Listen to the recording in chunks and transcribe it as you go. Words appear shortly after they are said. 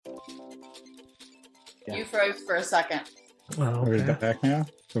Yeah. You froze for a second. Oh, Are we okay. back now?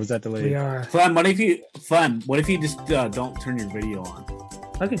 Or was that delayed? We are. Flem, what if you just don't turn your video on?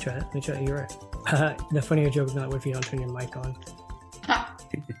 I can try it. Let me try it. You're right. The funnier joke is not what if you don't turn your mic on.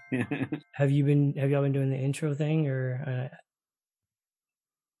 Have y'all been doing the intro thing or?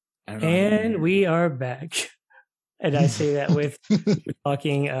 I don't know. And we are back. And I say that with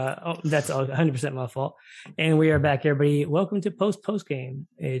talking. That's 100% my fault. And we are back, everybody. Welcome to Post Game.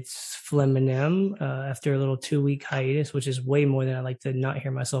 It's Flem and M after a little 2-week hiatus, which is way more than I like to not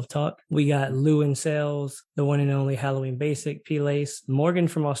hear myself talk. We got Lou in sales, the one and only Halloween Basic, P-Lace, Morgan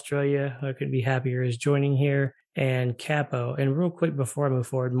from Australia, who I couldn't be happier, is joining here, and Capo. And real quick before I move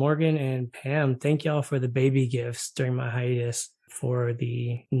forward, Morgan and Pam, thank y'all for the baby gifts during my hiatus for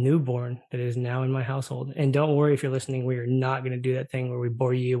the newborn that is now in my household. And don't worry if you're listening, we are not going to do that thing where we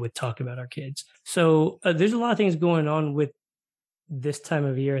bore you with talking about our kids. So there's a lot of things going on with this time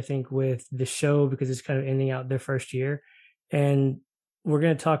of year, I think, with the show, because it's kind of ending out their first year. And we're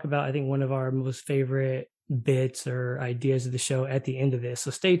going to talk about, I think, one of our most favorite bits or ideas of the show at the end of this. So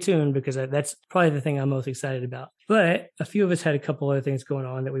stay tuned, because that's probably the thing I'm most excited about. But a few of us had a couple other things going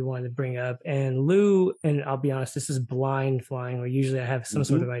on that we wanted to bring up. And Lou, and I'll be honest, this is blind flying, where usually I have some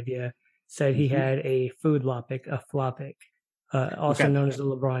sort of idea, said he had a food lopic, a flopic, also known as the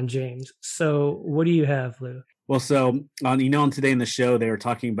LeBron James. So what do you have, Lou? Well, so on today in the show, they were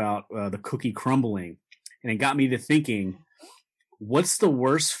talking about the cookie crumbling, and it got me to thinking, what's the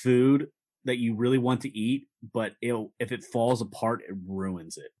worst food that you really want to eat, but if it falls apart, it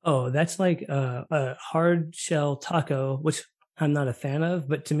ruins it? Oh, that's like a hard shell taco, which I'm not a fan of,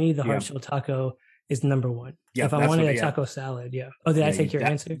 but to me, the hard shell taco is number one. Yeah, if I wanted a taco salad, Oh, did I take your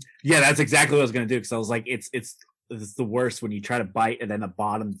answer? Yeah, that's exactly what I was going to do, because I was like, it's the worst when you try to bite and then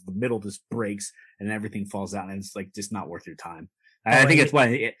the middle just breaks and everything falls out, and it's like just not worth your time. I think it's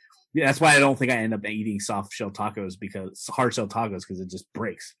why. That's why I don't think I end up eating soft shell tacos, because hard shell tacos, because it just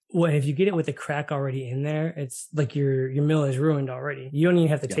breaks. Well, if you get it with the crack already in there, it's like your meal is ruined already. You don't even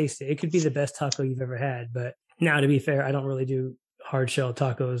have to taste it. It could be the best taco you've ever had. But now, to be fair, I don't really do hard shell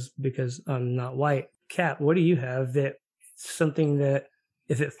tacos because I'm not white. Cap, what do you have that something that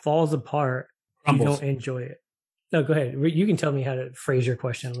if it falls apart, Crumbles. You don't enjoy it? No, go ahead. You can tell me how to phrase your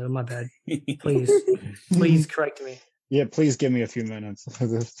question, Lou. My bad. Please correct me. Yeah, please give me a few minutes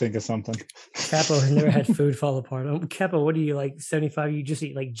to think of something. Capo has never had food fall apart. Capo, what do you like? 75? You just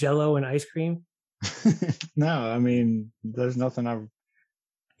eat like Jello and ice cream? No, I mean, there's nothing I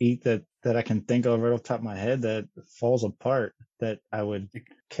eat that I can think of right off the top of my head that falls apart, that I would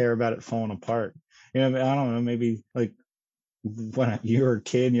care about it falling apart. I don't know, maybe like when you were a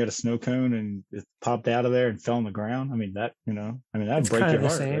kid and you had a snow cone and it popped out of there and fell on the ground. I mean, that'd break your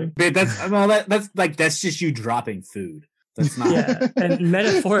heart. Right? But that's just you dropping food. That's not. Yeah, and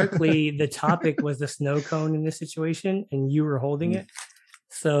metaphorically, the topic was the snow cone in this situation, and you were holding it.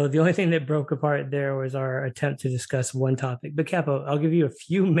 So the only thing that broke apart there was our attempt to discuss one topic. But Capo, I'll give you a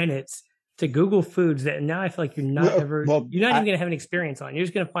few minutes to Google foods that now I feel like you're not even going to have an experience on. You're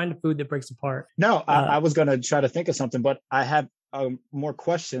just going to find a food that breaks apart. No, I was going to try to think of something, but I have more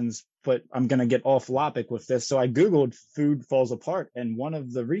questions, but I'm going to get off topic with this. So I Googled food falls apart, and one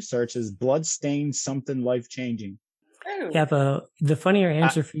of the research is blood stained something life-changing. Capo, the funnier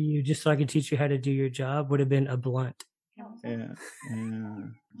answer for you, just so I could teach you how to do your job, would have been a blunt. Yeah.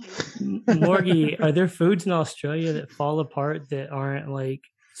 Morgie, are there foods in Australia that fall apart that aren't like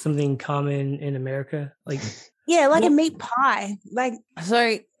something common in America? Like a meat pie. I'm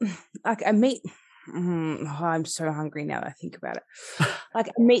so hungry now that I think about it. Like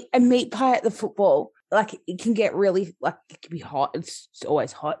a meat pie at the football. Like it can get really, like it can be hot. It's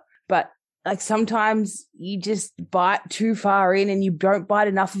always hot, but like sometimes you just bite too far in and you don't bite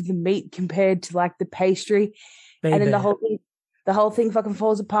enough of the meat compared to like the pastry. Baby. And then the whole thing fucking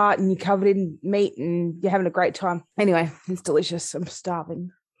falls apart and you're covered in meat and you're having a great time. Anyway, it's delicious. I'm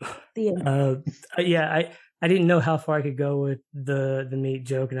starving. The end. I didn't know how far I could go with the meat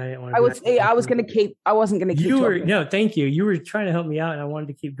joke, and I didn't want to. I wasn't going to keep. No, thank you. You were trying to help me out, and I wanted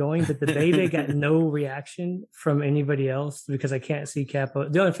to keep going, but the baby got no reaction from anybody else because I can't see Capo.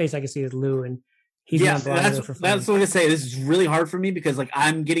 The only face I can see is Lou, and he's not that's what I'm going to say. This is really hard for me because like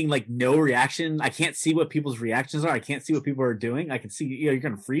I'm getting like no reaction. I can't see what people's reactions are. I can't see what people are doing. I can see you're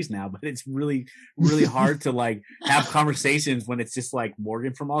going to freeze now, but it's really, really hard to like have conversations when it's just like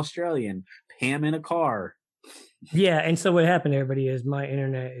Morgan from Australia and Pam in a car. Yeah, and so what happened, everybody, is my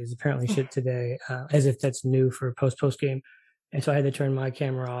internet is apparently shit today, as if that's new for post game. And so I had to turn my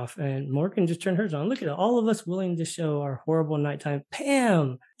camera off, and Morgan just turned hers on. Look at it, all of us willing to show our horrible nighttime.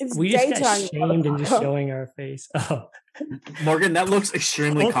 Pam, we just got shamed into showing our face. Oh, Morgan, that looks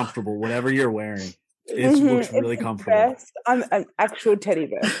extremely comfortable. Whatever you're wearing, it looks really comfortable. I'm an actual teddy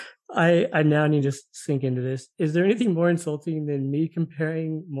bear. I now need to sink into this. Is there anything more insulting than me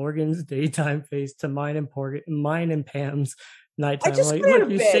comparing Morgan's daytime face to mine and Pam's nighttime? Like, look,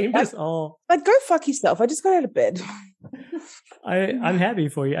 you shamed us all. Like, go fuck yourself. I just got out of bed. I'm happy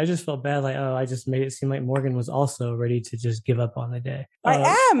for you. I just felt bad. Like, I just made it seem like Morgan was also ready to just give up on the day.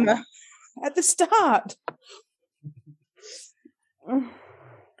 I am at the start.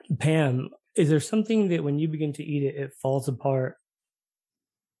 Pam, is there something that when you begin to eat it, it falls apart?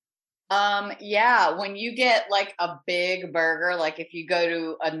 Yeah, when you get like a big burger, like if you go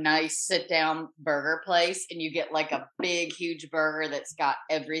to a nice sit down burger place and you get like a big, huge burger that's got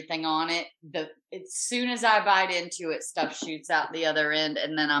everything on it, as soon as I bite into it, stuff shoots out the other end,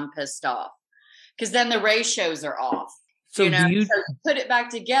 and then I'm pissed off because then the ratios are off. So so you put it back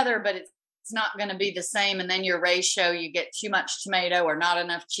together, but it's not going to be the same. And then your ratio, you get too much tomato or not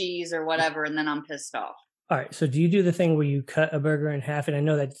enough cheese or whatever, and then I'm pissed off. All right. So do you do the thing where you cut a burger in half? And I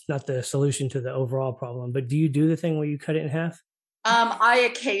know that's not the solution to the overall problem, but do you do the thing where you cut it in half? I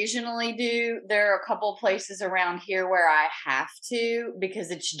occasionally do. There are a couple places around here where I have to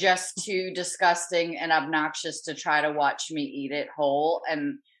because it's just too disgusting and obnoxious to try to watch me eat it whole.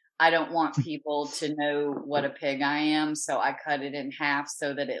 And I don't want people to know what a pig I am. So I cut it in half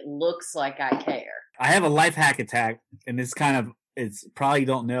so that it looks like I care. I have a life hack attack, and it's probably you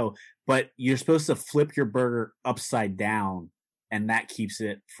don't know, but you're supposed to flip your burger upside down, and that keeps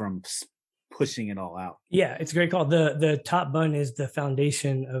it from pushing it all out. Yeah, it's a great call. The top bun is the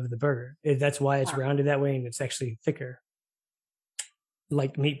foundation of the burger. That's why it's rounded that way, and it's actually thicker,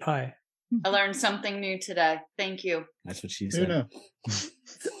 like meat pie. I learned something new today. Thank you. That's what she said.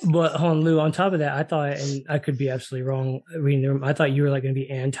 But hold on, Lou, on top of that, I thought, and I could be absolutely wrong reading the room, I thought you were like going to be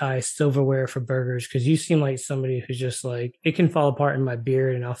anti-silverware for burgers because you seem like somebody who's just like, it can fall apart in my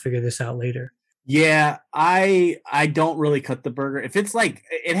beard and I'll figure this out later. Yeah, I don't really cut the burger. If it's like,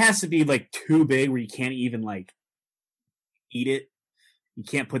 it has to be like too big where you can't even like eat it. You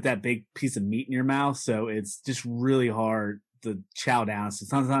can't put that big piece of meat in your mouth. So it's just really hard to chow down. So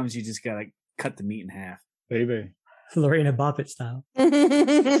sometimes you just got to cut the meat in half. Baby. Lorena Bobbitt style. All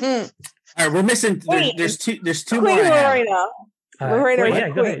right, we're missing. There's two more. Lorena. Lorena, yeah,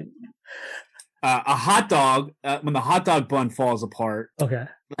 go ahead. A hot dog when the hot dog bun falls apart. Okay,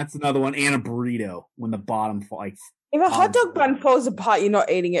 that's another one. And a burrito when the bottom falls. If a hot dog bun falls apart, you're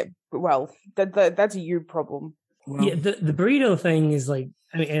not eating it well. That's a you problem. Well, yeah, the burrito thing is like,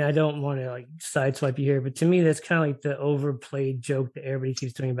 I mean, and I don't want to like sideswipe you here, but to me, that's kind of like the overplayed joke that everybody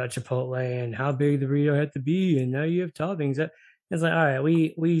keeps doing about Chipotle and how big the burrito had to be, and now you have toppings. It's like, all right,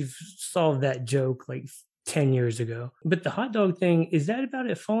 we've solved that joke like 10 years ago. But the hot dog thing, is that about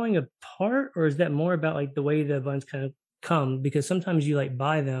it falling apart, or is that more about like the way the buns kind of come? Because sometimes you like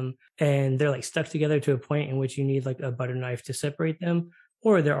buy them and they're like stuck together to a point in which you need like a butter knife to separate them,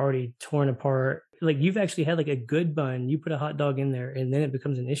 or they're already torn apart. Like you've actually had like a good bun, you put a hot dog in there and then it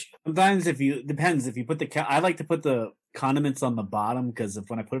becomes an issue. Sometimes depends if you put I like to put the condiments on the bottom, because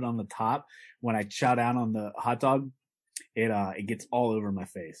when I put it on the top, when I chow down on the hot dog, it gets all over my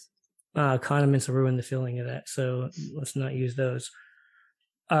face. Condiments will ruin the feeling of that, so let's not use those.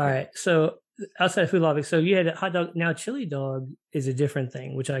 All right, so outside of food logic, so you had a hot dog. Now chili dog is a different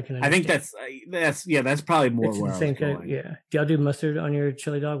thing, which I can understand. I think that's probably more it's where the same kind of, yeah. Do y'all do mustard on your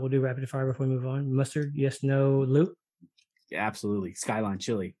chili dog? We'll do rapid fire before we move on. Mustard, yes, no, Lou? Yeah, absolutely. Skyline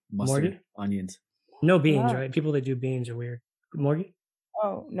chili, mustard, Morgan? Onions. No beans, right? People that do beans are weird. Morgan?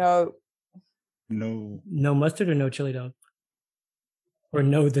 Oh, no. No mustard or no chili dog? Or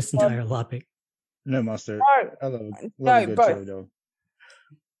no this entire topic? No mustard. No, Good both. chili dog.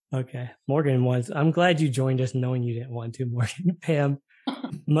 Okay. Morgan was. I'm glad you joined us knowing you didn't want to, Morgan. Pam,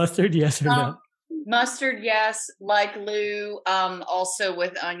 mustard, yes or no? Mustard, yes. Like Lou, also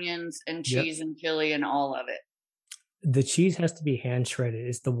with onions and cheese and chili and all of it. The cheese has to be hand shredded.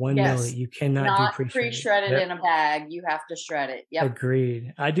 It's the one meal that you cannot Not do pre-shredded in a bag. You have to shred it. Yep.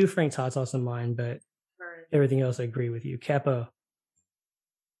 Agreed. I do Frank's hot sauce in mine, but everything else I agree with you. Capo.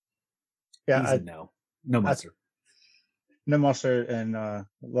 Yeah, no mustard. No mustard, and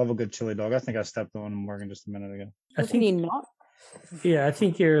love a good chili dog. I think I stepped on Morgan just a minute ago. I think not. Yeah, I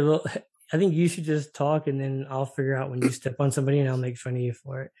think you're a little. I think you should just talk, and then I'll figure out when you step on somebody, and I'll make fun of you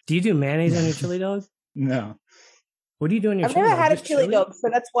for it. Do you do mayonnaise on your chili dog? No. What do you do on your I've chili dog? never had a chili dog, so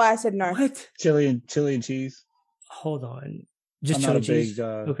that's why I said no. What? Chili and cheese. Hold on. Just I'm chili not a cheese? big,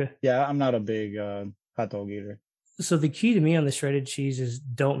 okay. Yeah, I'm not a big hot dog eater. So the key to me on the shredded cheese is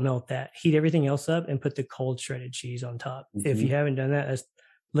don't melt that. Heat everything else up and put the cold shredded cheese on top. If you haven't done that,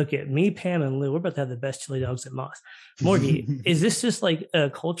 look at me, Pam, and Lou. We're about to have the best chili dogs at Moss. Morgie, is this just like a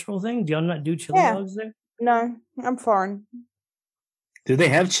cultural thing? Do y'all not do chili dogs there? No, I'm foreign. Do they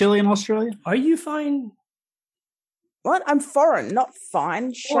have chili in Australia? Are you fine? What? I'm foreign, not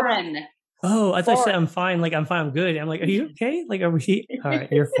fine. Foreign. Oh, I thought you said I'm fine. Like I'm fine. I'm good. I'm like, are you okay? Like, are we? All right,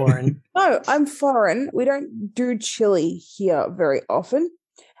 you're foreign. No, I'm foreign. We don't do chili here very often.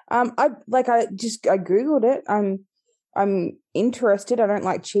 I googled it. I'm interested. I don't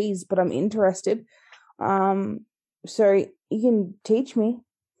like cheese, but I'm interested. So you can teach me.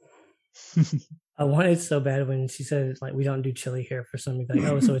 I wanted so bad when she said like we don't do chili here for some reason.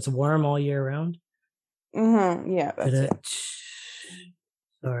 Like, oh, so it's warm all year round. Yeah, that's it.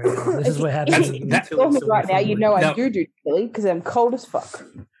 Sorry, this is what happens. If you told me right now, you know I do chili because I'm cold as fuck.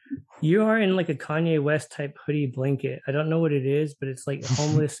 You are in like a Kanye West type hoodie blanket. I don't know what it is, but it's like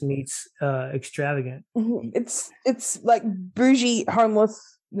homeless meets extravagant. It's like bougie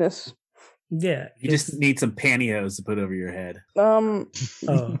homelessness. Yeah, you just need some pantyhose to put over your head. Oh,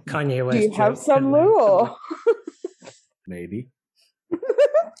 Kanye West. Do you have some, Lou? Or? Maybe.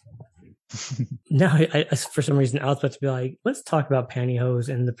 No, I for some reason I was about to be like, let's talk about pantyhose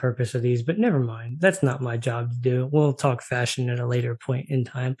and the purpose of these, but never mind. That's not my job to do. We'll talk fashion at a later point in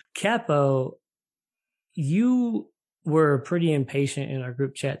time. Capo, you were pretty impatient in our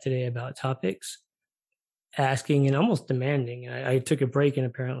group chat today about topics, asking and almost demanding. I took a break and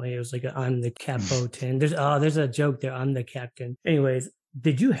apparently it was like I'm the Capo 10. There's a joke there. I'm the captain. Anyways,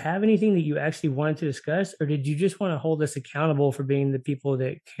 did you have anything that you actually wanted to discuss, or did you just want to hold us accountable for being the people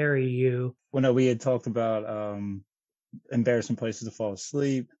that carry you? Well, no, we had talked about embarrassing places to fall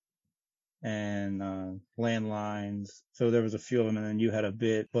asleep and landlines. So there was a few of them, and then you had a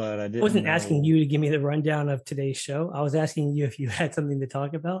bit, but I wasn't asking you to give me the rundown of today's show. I was asking you if you had something to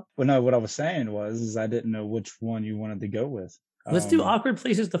talk about. Well, no, what I was saying is I didn't know which one you wanted to go with. Let's do awkward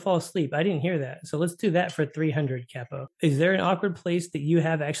places to fall asleep. I didn't hear that. So let's do that for 300, Capo. Is there an awkward place that you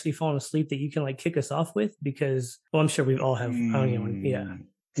have actually fallen asleep that you can like kick us off with? Because, well, I'm sure we all have. Yeah.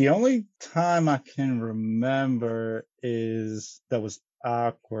 The only time I can remember that was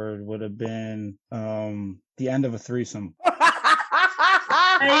awkward would have been the end of a threesome. The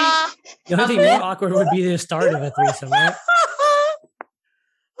only thing more awkward would be the start of a threesome, right?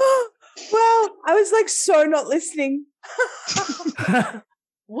 Well, I was like so not listening.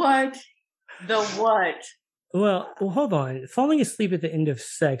 What? The what? Well, hold on. Falling asleep at the end of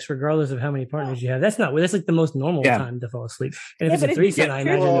sex, regardless of how many partners you have, that's like the most normal time to fall asleep. And if it's a threesome, I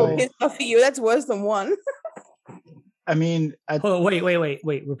imagine pissed off at you, that's worse than one. I mean, hold on,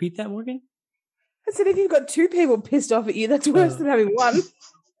 wait. Repeat that, Morgan. I said if you've got two people pissed off at you, that's worse than having one.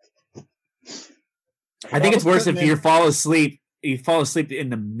 I think it's worse if you fall asleep. You fall asleep in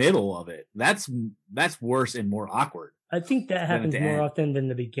the middle of it. That's worse and more awkward. I think that happens more often than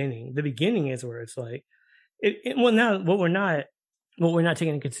the beginning. The beginning is where it's like, now what we're not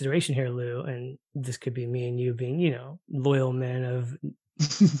taking into consideration here, Lou, and this could be me and you being, loyal men of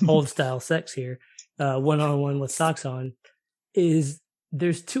old style sex here, one-on-one with socks on, is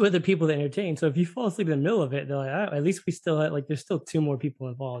there's two other people to entertain. So if you fall asleep in the middle of it, they're like, at least we still have, there's still two more people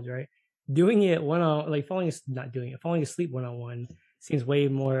involved, right? Doing it falling asleep one-on-one seems way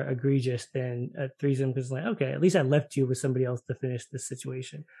more egregious than a threesome because okay, at least I left you with somebody else to finish this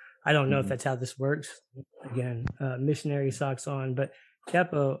situation. I don't know if that's how this works. Again, missionary socks on. But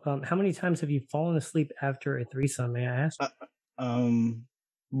Capo, how many times have you fallen asleep after a threesome? May I ask?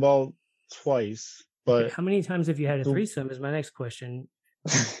 Well, twice. But how many times have you had a threesome? Is my next question.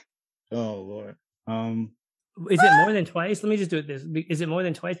 Oh Lord. Is it more than twice? Let me just do it this. Is it more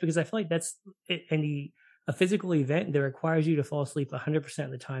than twice? Because I feel like that's a physical event that requires you to fall asleep 100%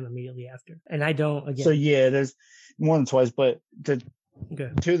 of the time immediately after. And I don't, again. So yeah, there's more than twice, but the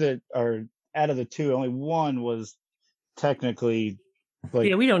two that are out of the two, only one was technically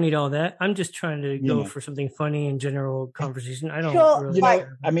yeah, we don't need all that. I'm just trying to go for something funny and general conversation. I don't really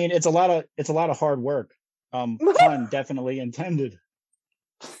care. I mean, it's a lot of hard work. Pun definitely intended.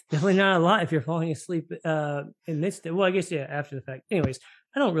 Definitely not a lot if you're falling asleep in this. Well, I guess after the fact. Anyways,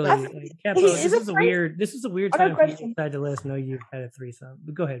 I don't really. Capo, this is a weird time for you to decide to let us know you've had a threesome.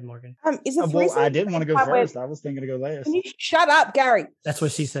 But go ahead, Morgan. Is a threesome? I didn't want to go first. I was thinking to go last. Can you shut up, Gary? That's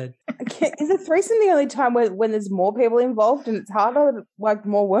what she said. Is a threesome the only time when there's more people involved and it's harder,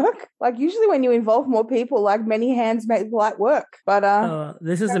 more work? Usually when you involve more people, many hands make light work. But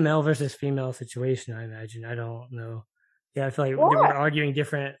this is a male versus female situation. I imagine. I don't know. Yeah, I feel like we're arguing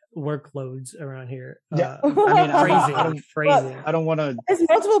different workloads around here. Yeah, phrasing. I don't want to. There's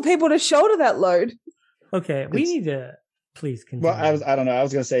multiple people to shoulder that load. Okay, we need to please continue. Well, I don't know. I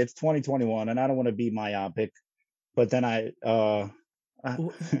was gonna say it's 2021, and I don't want to be myopic, but then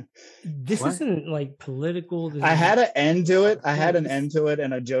this isn't like political. I had an end to it. I had an end to it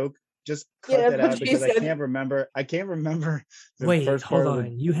and a joke. Just cut that out because I can't remember. I can't remember. Wait, hold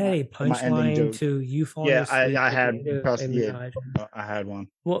on. You had a punchline to you falling asleep. I had one.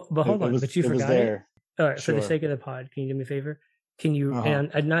 Well, but hold on. But you forgot it. All right. Sure. For the sake of the pod, can you do me a favor? Can you?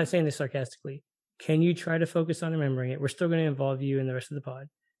 And I'm not saying this sarcastically. Can you try to focus on remembering it? We're still going to involve you in the rest of the pod,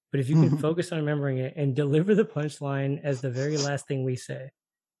 but if you can focus on remembering it and deliver the punchline as the very last thing we say,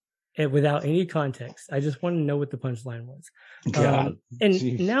 and without any context, I just want to know what the punchline was.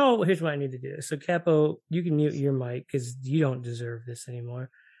 Now here's what I need to do. So Capo, you can mute your mic because you don't deserve this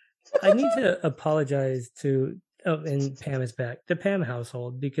anymore. I need to apologize to, and Pam is back, the Pam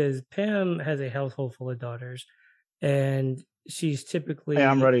household, because Pam has a household full of daughters, and she's typically. Hey,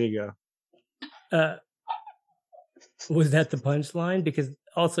 I'm ready to go. Was that the punchline? Because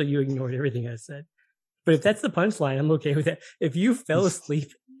also you ignored everything I said. But if that's the punchline, I'm okay with that. If you fell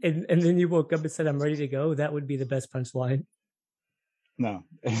asleep and then you woke up and said, I'm ready to go, that would be the best punchline. No.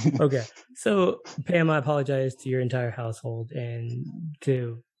 Okay. So, Pam, I apologize to your entire household and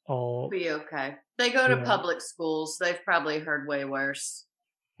to all. Be okay. They go to public schools. They've probably heard way worse.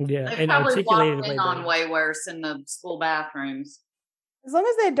 Yeah. They've and probably walked in on way worse in the school bathrooms. As long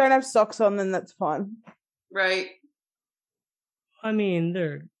as they don't have socks on, then that's fine. Right. I mean,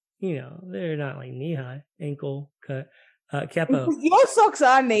 they're not like knee high, ankle cut. Capo. Your socks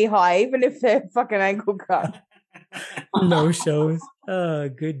are knee high, even if they're fucking ankle cut. No shows.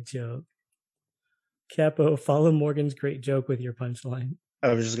 Good joke. Capo, follow Morgan's great joke with your punchline.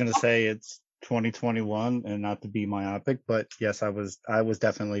 I was just gonna say it's 2021 and not to be myopic, but yes, I was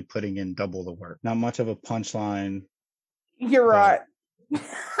definitely putting in double the work. Not much of a punchline. You're right.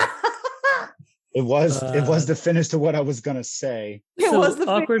 It was the finish to what I was gonna say. It was the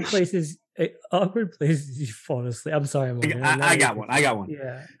awkward places. Awkward places you fall asleep. I'm sorry, Morgan. I got one.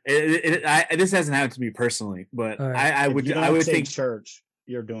 Yeah. This hasn't happened to me personally, but right. I would think church.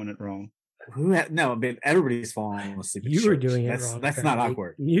 You're doing it wrong. No, but everybody's falling asleep. You were doing it wrong. That's not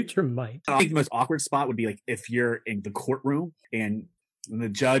awkward. Mute your mic. I think the most awkward spot would be like if you're in the courtroom and the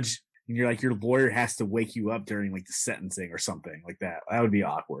judge and you're like your lawyer has to wake you up during like the sentencing or something like that. That would be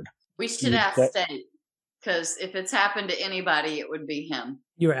awkward. We should ask State, because if it's happened to anybody, it would be him.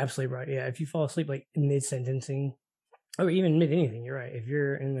 You're absolutely right. Yeah, if you fall asleep like mid sentencing, or even mid anything, you're right. If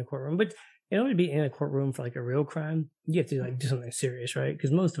you're in the courtroom, but in order to be in a courtroom for like a real crime, you have to like do something serious, right?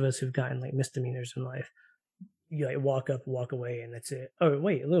 Because most of us who've gotten like misdemeanors in life, you like walk up, walk away, and that's it. Oh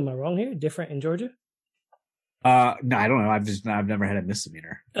wait, Lou, am I wrong here? Different in Georgia? No, I don't know. I've never had a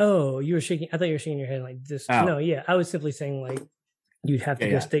misdemeanor. Oh, you were shaking. I thought you were shaking your head like this. Oh. No, yeah, I was simply saying like you'd have to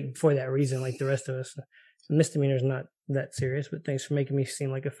go stick for that reason, like the rest of us. Misdemeanor is not that serious, but thanks for making me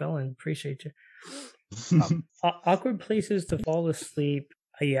seem like a felon. Appreciate you. Awkward places to fall asleep.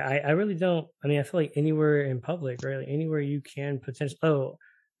 Yeah, I really don't. I mean, I feel like anywhere in public, right? Like anywhere you can potentially. Oh,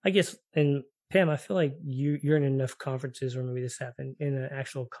 I guess. And Pam, I feel like you're in enough conferences where maybe this happened in an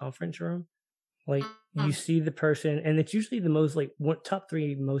actual conference room. Like you see the person, and it's usually the most like top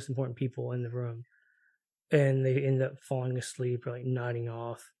 3 most important people in the room, and they end up falling asleep or like nodding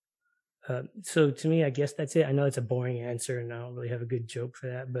off. So to me, I guess that's it. I know it's a boring answer, and I don't really have a good joke for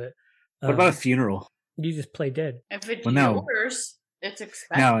that. But what about a funeral? You just play dead. If it's yours, it's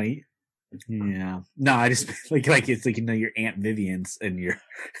expected. No, yeah, no. I just like it's like your Aunt Vivian's and your.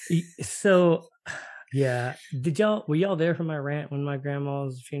 So, yeah. Were y'all there for my rant when my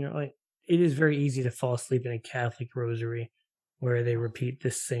grandma's funeral? Like, it is very easy to fall asleep in a Catholic rosary where they repeat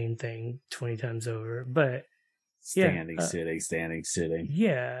the same thing 20 times over, but. Standing, sitting.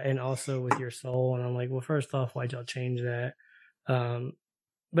 Yeah, and also with your soul. And I'm like, well, first off, why'd y'all change that?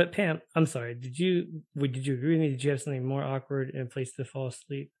 But Pam, I'm sorry. Did you agree with me? Did you have something more awkward in a place to fall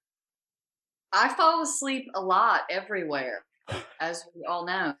asleep? I fall asleep a lot everywhere, as we all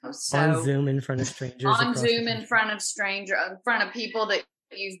know. So on Zoom in front of strangers. On Zoom in front of people that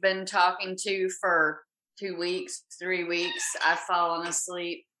you've been talking to for 2 weeks, 3 weeks. I've fallen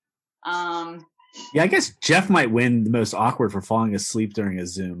asleep. Yeah, I guess Jeff might win the most awkward for falling asleep during a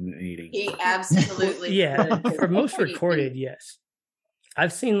Zoom meeting. He absolutely for most recorded, yes.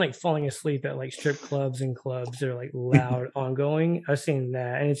 I've seen like falling asleep at like strip clubs and clubs that are like loud ongoing. I've seen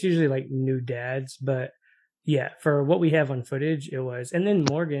that, and it's usually like new dads. But yeah, for what we have on footage, it was. And then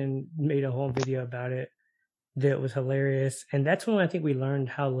Morgan made a whole video about it that was hilarious. And that's when I think we learned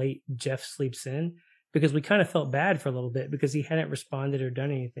how late Jeff sleeps in, because we kind of felt bad for a little bit because he hadn't responded or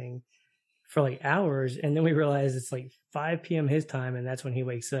done anything for like hours, and then we realized it's like 5 p.m. his time, and that's when he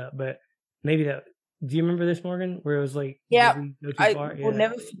wakes up. But maybe that Do you remember this, Morgan? Where it was like, Yeah, did we go too I far? will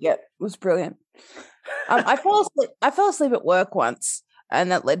never forget. It was brilliant. I fell asleep. I fell asleep at work once,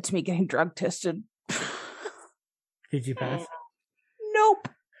 and that led to me getting drug tested. Did you pass? Nope.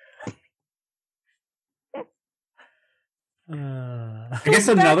 I guess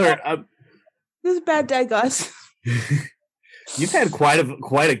another. This is a bad day, guys. You've had quite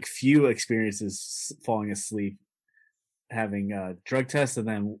a few experiences falling asleep, having drug tests, and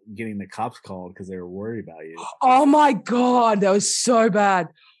then getting the cops called because they were worried about you. Oh my god, that was so bad.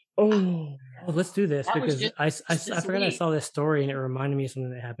 Oh, let's do this That was because just I forgot I week. saw this story and it reminded me of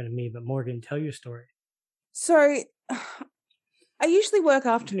something that happened to me. But Morgan, tell your story. so I usually work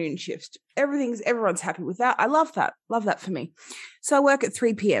afternoon shifts. Everyone's happy with that. I love that. Love that for me. So I work at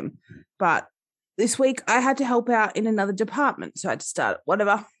 3 p.m. But this week I had to help out in another department. So I had to start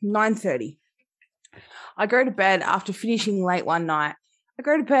at 9:30. I go to bed after finishing late one night. I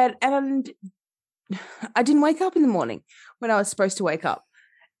go to bed and I didn't wake up in the morning when I was supposed to wake up.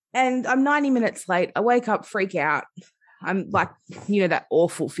 And I'm 90 minutes late. I wake up, freak out. I'm like, that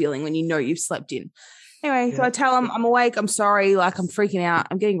awful feeling when you know you've slept in. Anyway, so I tell them I'm awake. I'm sorry. Like, I'm freaking out.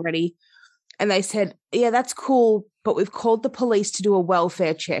 I'm getting ready. And they said, yeah, that's cool, but we've called the police to do a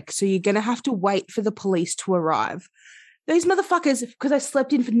welfare check. So you're going to have to wait for the police to arrive. These motherfuckers, because I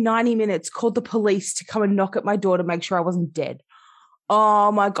slept in for 90 minutes, called the police to come and knock at my door to make sure I wasn't dead.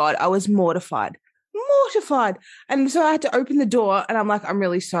 Oh, my God. I was mortified. And so I had to open the door and I'm like, I'm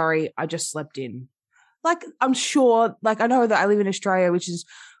really sorry. I just slept in. Like, I'm sure, like, I know that I live in Australia, which is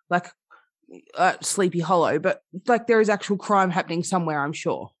like Sleepy Hollow, but like there is actual crime happening somewhere, I'm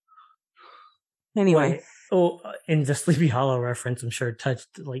sure. Anyway. In the Sleepy Hollow reference, I'm sure it touched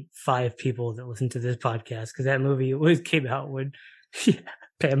like 5 people that listen to this podcast because that movie came out when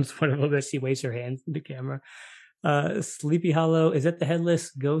Pam's one of them that she waves her hands in the camera. Sleepy Hollow, is that the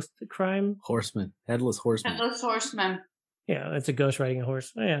headless ghost crime? Headless horseman. Headless horseman. Yeah, it's a ghost riding a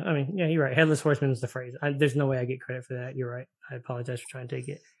horse. Oh, yeah, I mean, yeah, you're right. Headless horseman is the phrase. There's no way I get credit for that. You're right. I apologize for trying to take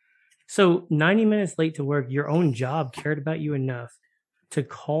it. So 90 minutes late to work, your own job cared about you enough to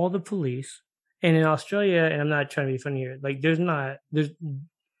call the police. And in Australia, and I'm not trying to be funny here, like there's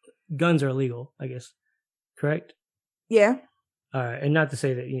guns are illegal, I guess. Correct? Yeah. All right. And not to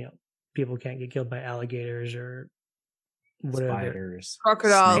say that, people can't get killed by alligators or whatever. Spiders.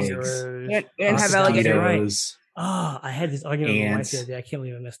 Crocodiles. Snakes, and have alligators. Oh, I had this argument with my wife Ants. the other day. I can't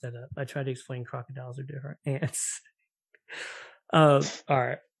believe I messed that up. I tried to explain crocodiles are different. Ants. All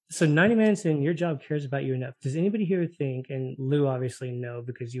right. So 90 minutes in, your job cares about you enough. Does anybody here think, and Lou obviously no,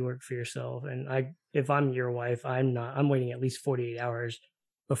 because you work for yourself, and if I'm your wife, I'm waiting at least 48 hours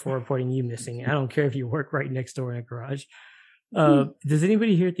before reporting you missing. I don't care if you work right next door in a garage. Does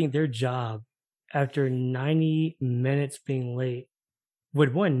anybody here think their job, after 90 minutes being late,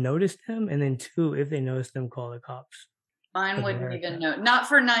 would one, notice them, and then 2, if they notice them, call the cops? Mine wouldn't even know. Not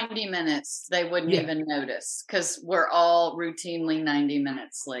for 90 minutes. They wouldn't even notice because we're all routinely 90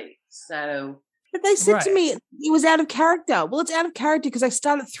 minutes late. So. But they said to me it was out of character. Well, it's out of character because I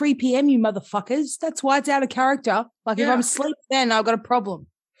start at 3 p.m., you motherfuckers. That's why it's out of character. Like if I'm asleep then, I've got a problem.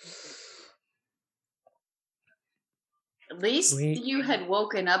 At least you had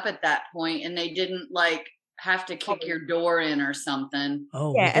woken up at that point and they didn't have to kick your door in or something.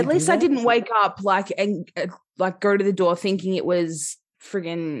 Oh, yeah. At least I didn't wake up and go to the door thinking it was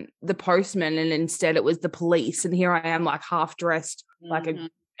friggin' the postman, and instead it was the police. And here I am, half dressed, like an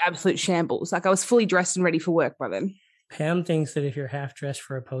absolute shambles. Like I was fully dressed and ready for work by then. Pam thinks that if you're half dressed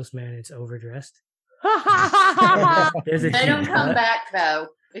for a postman, it's overdressed. They don't come back though.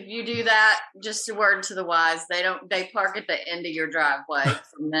 If you do that, just a word to the wise, they park at the end of your driveway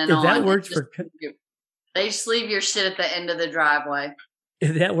from then on. That worked they just leave your shit at the end of the driveway.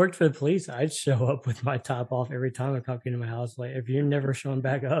 If that worked for the police, I'd show up with my top off every time I come into my house. Like, if you're never showing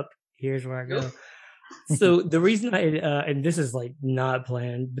back up, here's where I go. So the reason and this is not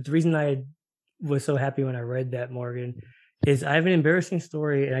planned, but the reason I was so happy when I read that, Morgan, is I have an embarrassing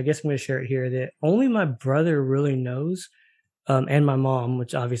story, and I guess I'm going to share it here, that only my brother really knows, and my mom,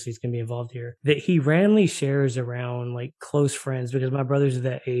 which obviously is going to be involved here, that he randomly shares around close friends, because my brother's at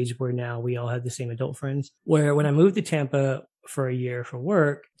that age where now we all have the same adult friends, where when I moved to Tampa for a year for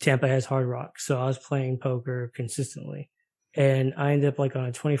work, Tampa has Hard Rock. So I was playing poker consistently. And I ended up on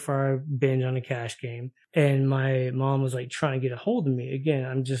a 24-hour binge on a cash game. And my mom was trying to get a hold of me. Again,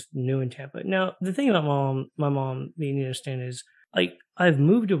 I'm just new in Tampa. Now, the thing about my mom, you need to understand is I've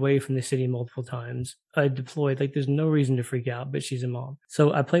moved away from the city multiple times. I deployed, there's no reason to freak out, but she's a mom.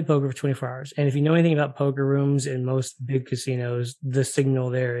 So I play poker for 24 hours. And if you know anything about poker rooms in most big casinos, the signal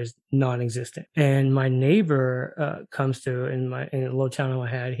there is non-existent. And my neighbor comes to, in a little town I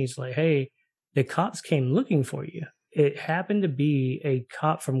had, he's like, hey, the cops came looking for you. It happened to be a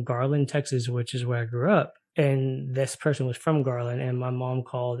cop from Garland, Texas, which is where I grew up. And this person was from Garland, and my mom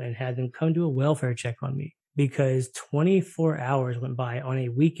called and had them come do a welfare check on me because 24 hours went by on a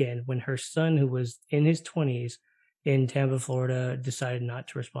weekend when her son, who was in his 20s in Tampa, Florida, decided not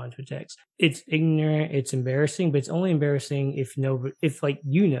to respond to a text. It's ignorant, it's embarrassing, but it's only embarrassing if like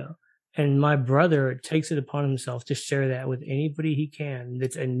you know. And my brother takes it upon himself to share that with anybody he can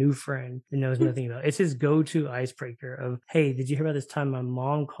that's a new friend that knows nothing about it. It's his go-to icebreaker of, hey, did you hear about this time my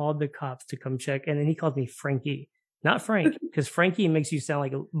mom called the cops to come check? And then he called me Frankie, not Frank, because Frankie makes you sound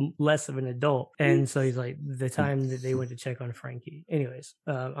like less of an adult. And so he's like, the time that they went to check on Frankie. Anyways,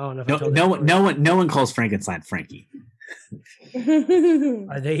 I don't know if I told no one calls Frankenstein Frankie.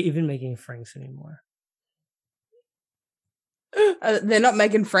 Are they even making Franks anymore? They're not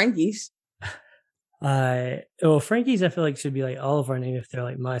making Frankies. Well, Frankies I feel like should be like all of our name if they're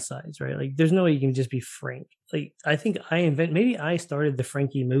like my size, right? Like there's no way you can just be Frank. Like I think maybe I started the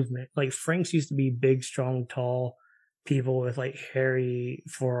Frankie movement. Like Franks used to be big, strong, tall people with like hairy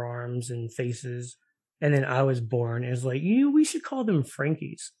forearms and faces. And then I was born. It was like, we should call them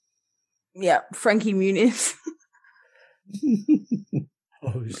Frankies. Yeah, Frankie Muniz.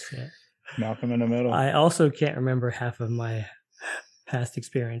 Oh shit. Malcolm in the middle. I also can't remember half of my past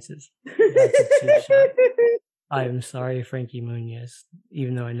experiences. I am sorry, Frankie Muniz,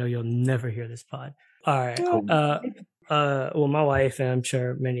 even though I know you'll never hear this pod. All right. Well, my wife, and I'm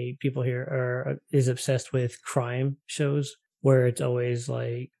sure many people here is obsessed with crime shows where it's always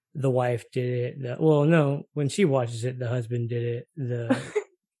like the wife did it. When she watches it, the husband did it. The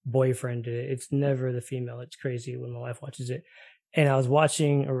boyfriend did it. It's never the female. It's crazy when my wife watches it. And I was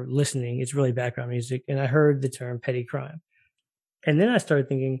watching or listening, it's really background music, and I heard the term petty crime. And then I started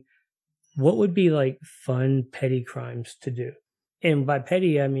thinking, what would be like fun petty crimes to do? And by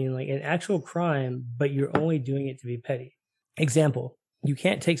petty, I mean like an actual crime, but you're only doing it to be petty. Example, you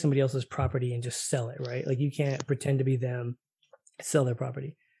can't take somebody else's property and just sell it, right? Like you can't pretend to be them, sell their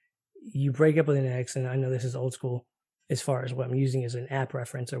property. You break up with an ex, and I know this is old school as far as what I'm using as an app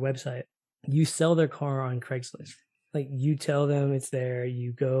reference or website. You sell their car on Craigslist. Like you tell them it's there,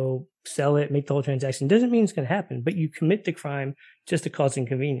 you go sell it, make the whole transaction. Doesn't mean it's going to happen, but you commit the crime just to cause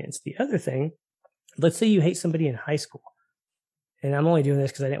inconvenience. The other thing, let's say you hate somebody in high school. And I'm only doing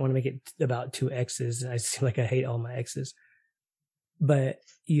this because I didn't want to make it about two exes. I seem like I hate all my exes. But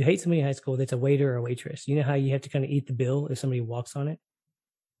you hate somebody in high school that's a waiter or a waitress. You know how you have to kind of eat the bill if somebody walks on it?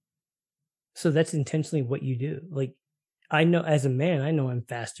 So that's intentionally what you do. Like I know as a man, I know I'm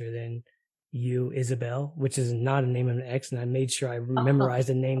faster than you, Isabel, which is not a name of an ex, and I made sure I memorized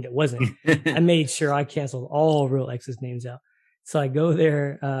a name that wasn't. I made sure I canceled all real exes' names out. So I go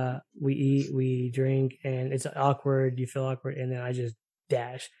there, we eat, we drink, and it's awkward. You feel awkward, and then I just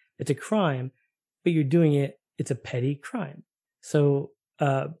dash. It's a crime, but you're doing it. It's a petty crime. So,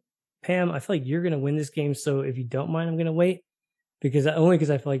 Pam, I feel like you're gonna win this game. So if you don't mind, I'm gonna wait because I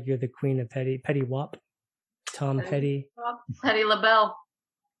feel like you're the queen of petty wop. Tom Petty, Petty LaBelle.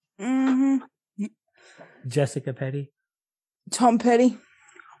 Mm-hmm. Jessica Petty, Tom Petty.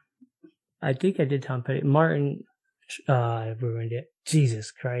 I think I did Tom Petty. Martin, I ruined it.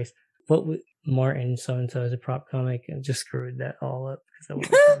 Jesus Christ. What was Martin so-and-so is a prop comic and just screwed that all up.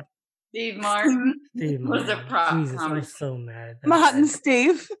 Steve Martin. Steve was a prop Jesus, comic. I'm so mad. Martin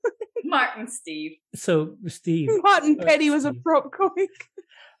Steve. Martin Steve. So, Steve. Martin Petty was a prop comic.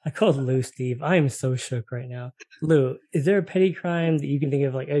 I called Lou Steve. I am so shook right now. Lou, is there a petty crime that you can think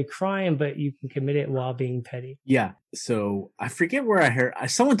of, like a crime, but you can commit it while being petty? Yeah. So I forget where I heard.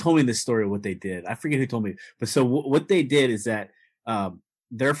 Someone told me this story of what they did. I forget who told me. But so what they did is that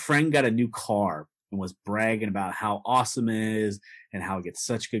their friend got a new car and was bragging about how awesome it is and how it gets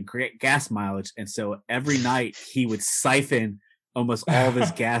such good gas mileage. And so every night he would siphon almost all of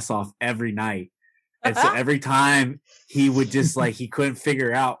his gas off every night. And so every time he would just like, he couldn't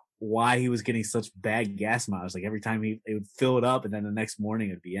figure out why he was getting such bad gas mileage. Like every time it would fill it up and then the next morning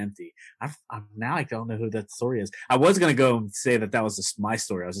it'd be empty. Now I don't know who that story is. I was going to go and say that was just my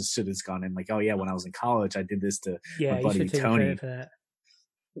story. I was just should have gone in like, oh yeah, when I was in college, I did this to my buddy Tony. For that.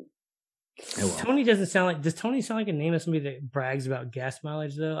 Oh, well. Tony does Tony sound like a name of somebody that brags about gas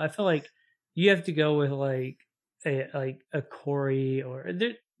mileage though? I feel like you have to go with like a Corey or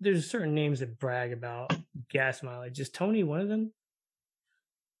there's certain names that brag about gas mileage. Is Tony one of them?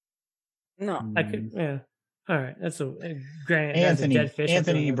 No. I could, yeah. All right. That's granted. Anthony, that's a dead fish.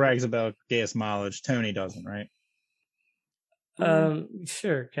 Anthony brags about gas mileage. Tony doesn't, right?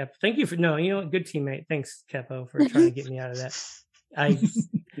 Sure, Cap. Thank you for good teammate. Thanks, Capo, for trying to get me out of that.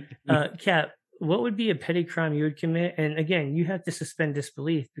 Cap, what would be a petty crime you would commit? And again, you have to suspend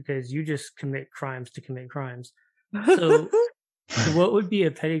disbelief because you just commit crimes to commit crimes. So, what would be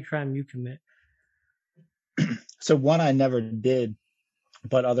a petty crime you commit? So one I never did,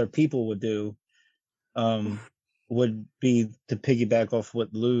 but other people would do, would be to piggyback off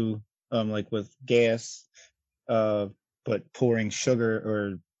what Lou, like with gas, but pouring sugar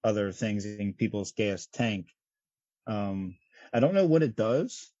or other things in people's gas tank. I don't know what it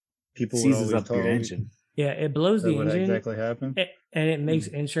does. People would Seizes always up your tell me engine. Yeah, it blows the what engine. exactly happened. And it makes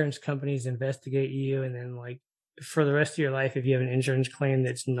insurance companies investigate you. And then, like, for the rest of your life, if you have an insurance claim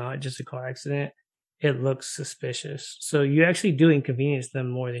that's not just a car accident, it looks suspicious. So you actually do inconvenience them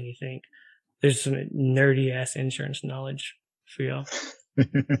more than you think. There's some nerdy ass insurance knowledge for y'all.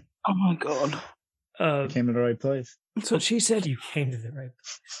 Oh my god! I came to the right place. That's what she said. You came to the right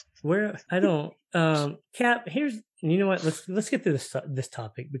place. Where I don't. Cap, you know what? Let's get through this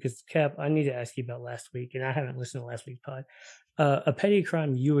topic because Cap, I need to ask you about last week, and I haven't listened to last week's pod. A petty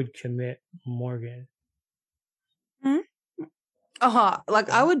crime you would commit, Morgan. Like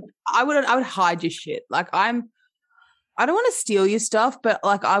I would hide your shit. Like I don't want to steal your stuff, but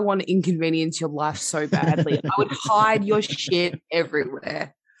like I want to inconvenience your life so badly. I would hide your shit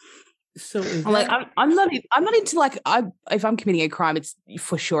everywhere. So I'm not into like if I'm committing a crime, it's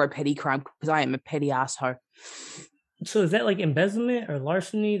for sure a petty crime because I am a petty asshole. So is that like embezzlement or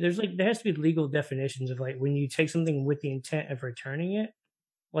larceny? There has to be legal definitions of like when you take something with the intent of returning it.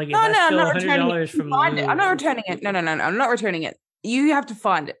 Like if I steal $100 from Lou, I'm not returning it. No, I'm not returning it. You have to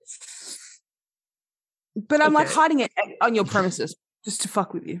find it. But I'm like hiding it on your premises just to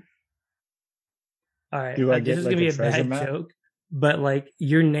fuck with you. All right, this is gonna be a bad joke, but like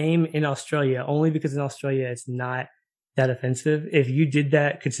your name in Australia, only because in Australia it's not that offensive. If you did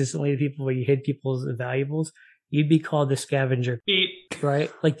that consistently to people where you hid people's valuables, you'd be called the scavenger,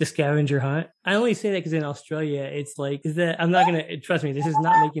 right? Like the scavenger hunt. I only say that because in Australia, it's like, I'm not going to, trust me, this is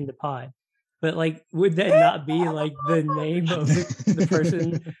not making the pod. But like, would that not be like the name of the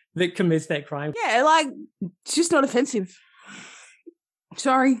person that commits that crime? Yeah, like, it's just not offensive.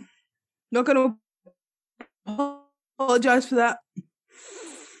 Sorry. Not going to apologize for that.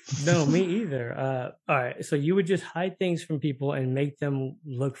 No, me either. All right. So you would just hide things from people and make them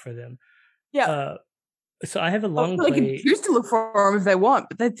look for them. Yeah. So I have a long play. They can choose to look for them if they want,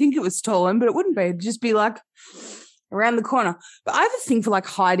 but they'd think it was stolen, but it wouldn't be. It'd just be like around the corner. But I have a thing for like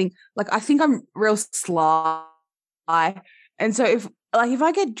hiding. Like I think I'm real sly. And so if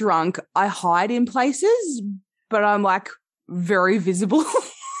I get drunk, I hide in places, but I'm like very visible.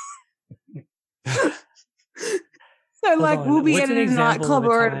 So like we'll be in a nightclub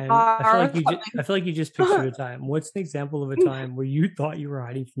or a bar. I feel like you just pictured a time. What's an example of a time where you thought you were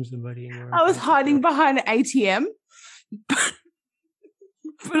hiding from somebody? I was hiding behind an ATM,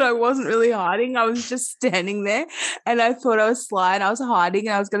 but I wasn't really hiding. I was just standing there, and I thought I was sly, and I was hiding,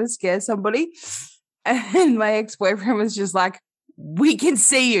 and I was going to scare somebody. And my ex-boyfriend was just like, "We can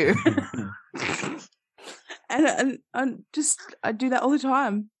see you," and I do that all the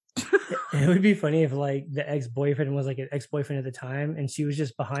time. It would be funny if like the ex-boyfriend was like an ex-boyfriend at the time and she was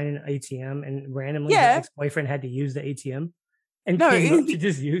just behind an ATM and randomly the ex-boyfriend had to use the ATM and came up to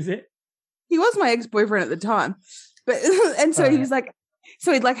just use it. He was my ex-boyfriend at the time. But and so he was like,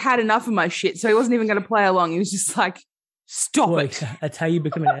 so he'd like had enough of my shit. So he wasn't even going to play along. He was just like, stop it. That's how you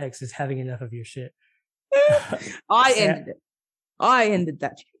become an ex, is having enough of your shit. I ended it. I ended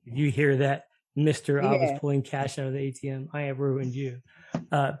that shit. Did you hear that? Mr. I was pulling cash out of the ATM. I have ruined you.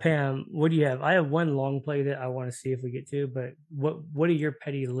 Pam, what do you have? I have one long play that I want to see if we get to, but what are your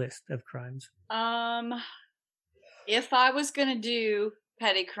petty list of crimes? If I was going to do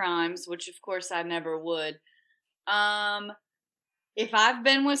petty crimes, which of course I never would, if I've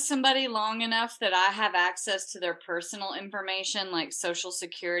been with somebody long enough that I have access to their personal information, like social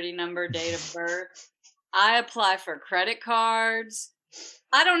security number, date of birth, I apply for credit cards.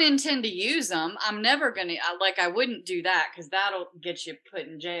 I don't intend to use them. I'm never going to, I wouldn't do that because that'll get you put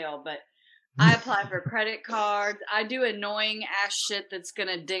in jail. But I apply for credit cards. I do annoying ass shit that's going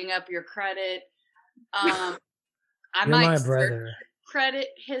to ding up your credit. I might search credit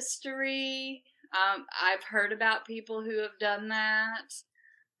history. I've heard about people who have done that.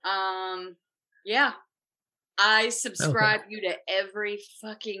 Yeah. I subscribe you to every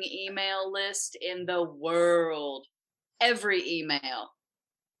fucking email list in the world. Every email.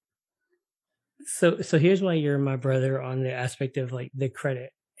 So here's why you're my brother on the aspect of like the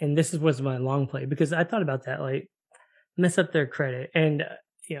credit. And this was my long play because I thought about that, like mess up their credit. And,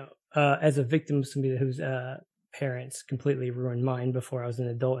 as a victim of somebody whose parents completely ruined mine before I was an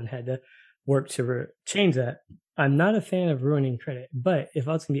adult and had to work to change that. I'm not a fan of ruining credit, but if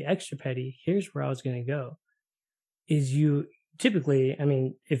I was going to be extra petty, here's where I was going to go. Is you typically, I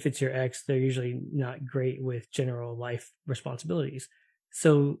mean, if it's your ex, they're usually not great with general life responsibilities.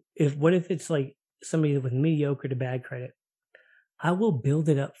 So what if it's like somebody with mediocre to bad credit? I will build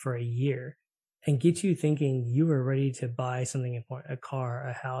it up for a year and get you thinking you are ready to buy something important, a car,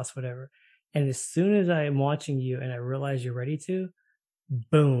 a house, whatever. And as soon as I am watching you and I realize you're ready to,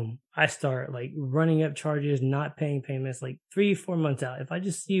 boom, I start like running up charges, not paying payments like 3-4 months out. If I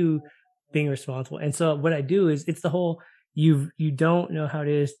just see you being responsible. And so what I do is it's the whole, you don't know how it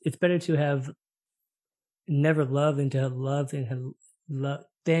is. It's better to have never loved than to have loved and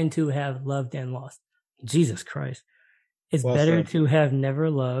than to have loved and lost. Jesus Christ. It's Well better said. to have never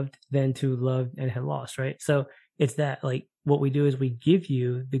loved than to love and have lost, right? So it's that, like, what we do is we give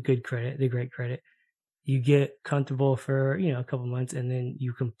you the good credit, the great credit. You get comfortable for, a couple months, and then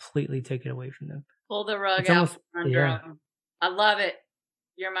you completely take it away from them. Pull the rug It's out almost- from under yeah. them. I love it.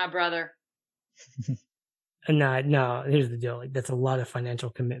 You're my brother. And no, here's the deal. Like, that's a lot of financial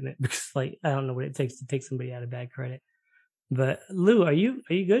commitment because, like, I don't know what it takes to take somebody out of bad credit. But Lou, are you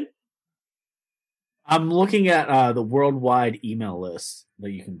good? I'm looking at the worldwide email list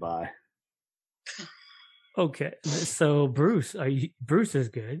that you can buy. Okay, so Bruce is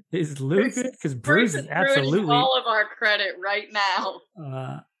good. Is Lou good? Because Bruce is ruining absolutely all of our credit right now.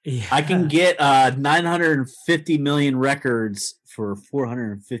 Yeah. I can get 950 million records for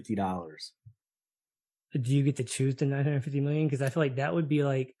 $450. Do you get to choose the 950 million? Because I feel like that would be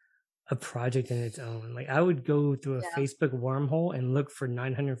like a project in its own. Like, I would go through a Facebook wormhole and look for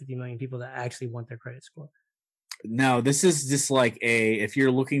 950 million people that actually want their credit score. No, this is just like if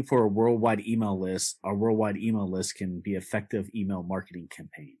you're looking for a worldwide email list can be effective email marketing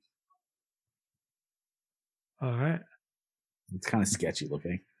campaign. All right. It's kind of sketchy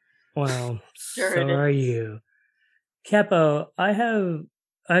looking. Well, Sure so it are you. Capo, I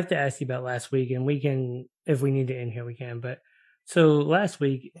have to ask you about last week, and we can, if we need to end here, we can. But so last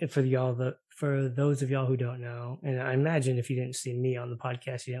week, for those of y'all who don't know, and I imagine if you didn't see me on the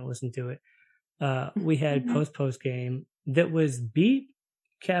podcast, you didn't listen to it. We had post game that was Beep,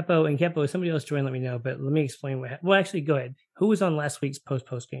 Capo, and Capo. Somebody else joined, let me know. But let me explain what happened. Well, actually, go ahead. Who was on last week's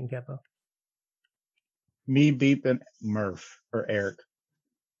post game, Capo? Me, Beep, and Murph or Eric.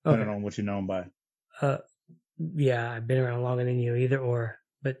 Okay. I don't know what you know him by. Yeah, I've been around longer than you, either or.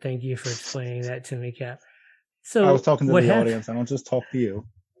 But thank you for explaining that to me, Cap. So I was talking to the audience. I don't just talk to you.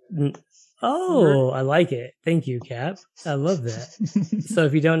 Oh, I like it. Thank you, Cap. I love that. So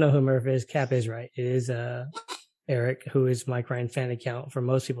if you don't know who Murph is, Cap is right. It is Eric, who is Mike Ryan fan account for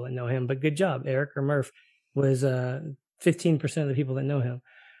most people that know him. But good job. Eric or Murph was 15% of the people that know him.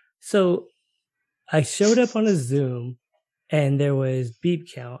 So I showed up on a Zoom and there was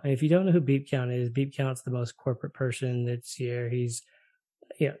Beep Count. And if you don't know who Beep Count is, Beep Count's the most corporate person that's here. He's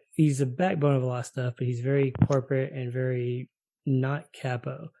a backbone of a lot of stuff, but he's very corporate and very not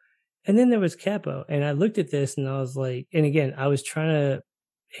Capo. And then there was Capo, and I looked at this and I was like, and again, I was trying to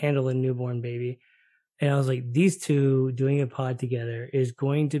handle a newborn baby, and I was like, these two doing a pod together is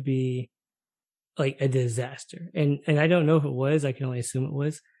going to be like a disaster. And I don't know if it was, I can only assume it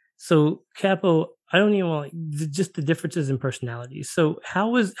was. So Capo, I don't even want just the differences in personalities. So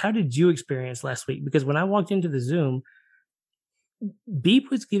how did you experience last week? Because when I walked into the Zoom,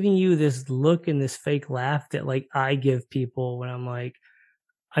 Beep was giving you this look and this fake laugh that like I give people when I'm like,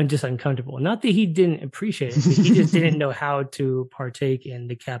 I'm just uncomfortable. Not that he didn't appreciate it, but he just didn't know how to partake in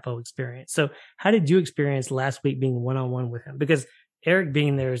the Capo experience. So how did you experience last week being one-on-one with him? Because Eric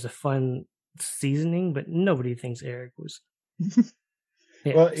being there is a fun seasoning, but nobody thinks Eric was.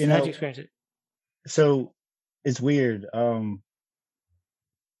 Yeah. Well, so how'd you experience it? So it's weird.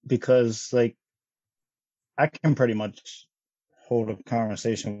 Because like I can pretty much hold a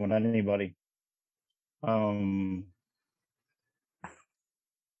conversation with anybody.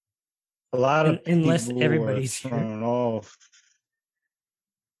 A lot of unless people everybody's are thrown off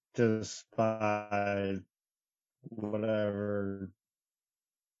just by whatever.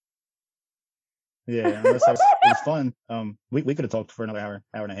 Yeah, unless it was fun. We could have talked for another hour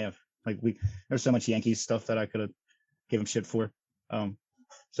and a half. Like there's so much Yankees stuff that I could have given him shit for. So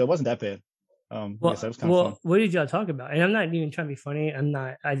it wasn't that bad. Like I said, it was kind of fun. What did y'all talk about? And I'm not even trying to be funny.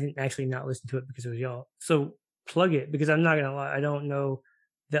 I didn't actually not listen to it because it was y'all. So plug it, because I'm not gonna lie, I don't know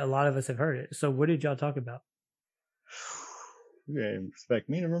that a lot of us have heard it. So what did y'all talk about? You expect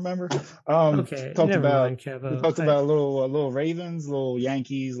me to remember? Okay, talked never about mind, Capo. we talked about little Ravens, little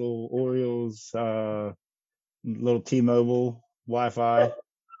Yankees, little Orioles, little T-Mobile Wi-Fi.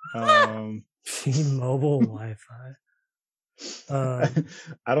 T-Mobile Wi-Fi.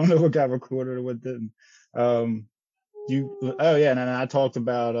 I don't know what got recorded or what didn't. Oh yeah, and then I talked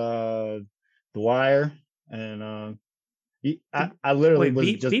about The Wire, and I literally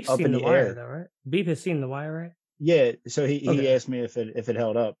Wait, was just Beef's up seen in The the Wire air. though, right? Beef has seen The Wire, right? Yeah, so he Okay. asked me if it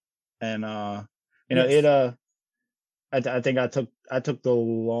held up, and Yes. I think I took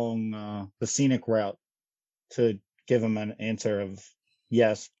the scenic route to give him an answer of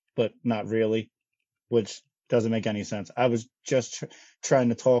yes, but not really, which doesn't make any sense. I was just trying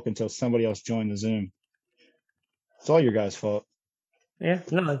to talk until somebody else joined the Zoom. It's all your guys' fault. Yeah,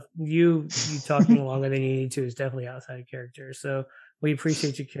 no, you talking longer than you need to is definitely outside of character. So we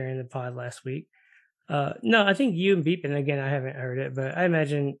appreciate you carrying the pod last week. No, I think you and Beep, and again, I haven't heard it, but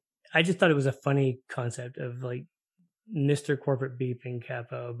I just thought it was a funny concept of like Mr. Corporate Beep and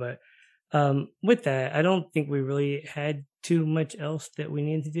Capo. But with that, I don't think we really had too much else that we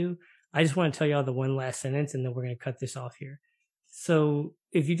needed to do. I just want to tell y'all the one last sentence, and then we're going to cut this off here. So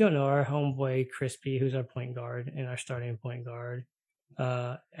if you don't know, our homeboy Crispy, who's our point guard and our starting point guard,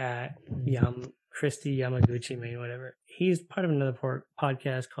 at Christy Yamaguchi, man, whatever. He's part of another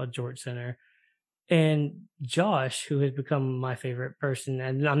podcast called George Center. And Josh, who has become my favorite person,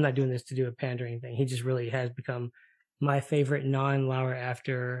 and I'm not doing this to do a pandering thing. He just really has become my favorite non-Lauer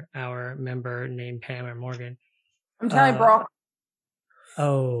After Hour member named Pam or Morgan. I'm telling Brock.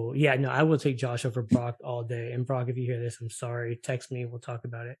 Oh, yeah, no, I will take Josh over Brock all day. And Brock, if you hear this, I'm sorry. Text me. We'll talk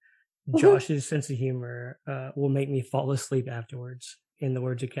about it. Josh's sense of humor will make me fall asleep afterwards, in the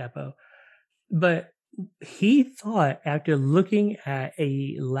words of Capo. But he thought, after looking at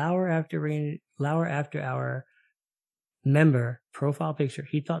a Lauer After Hour member profile picture,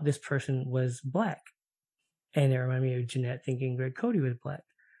 he thought this person was black. And it reminded me of Jeanette thinking Greg Cody was black.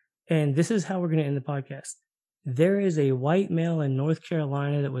 And this is how we're going to end the podcast. There is a white male in North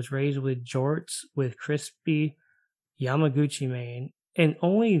Carolina that was raised with jorts with crispy Yamaguchi mane, and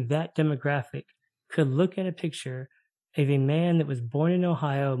only that demographic could look at a picture of a man that was born in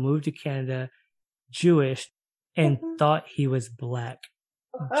Ohio, moved to Canada, Jewish, and thought he was black.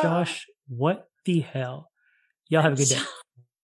 Josh, what the hell? Y'all have a good day.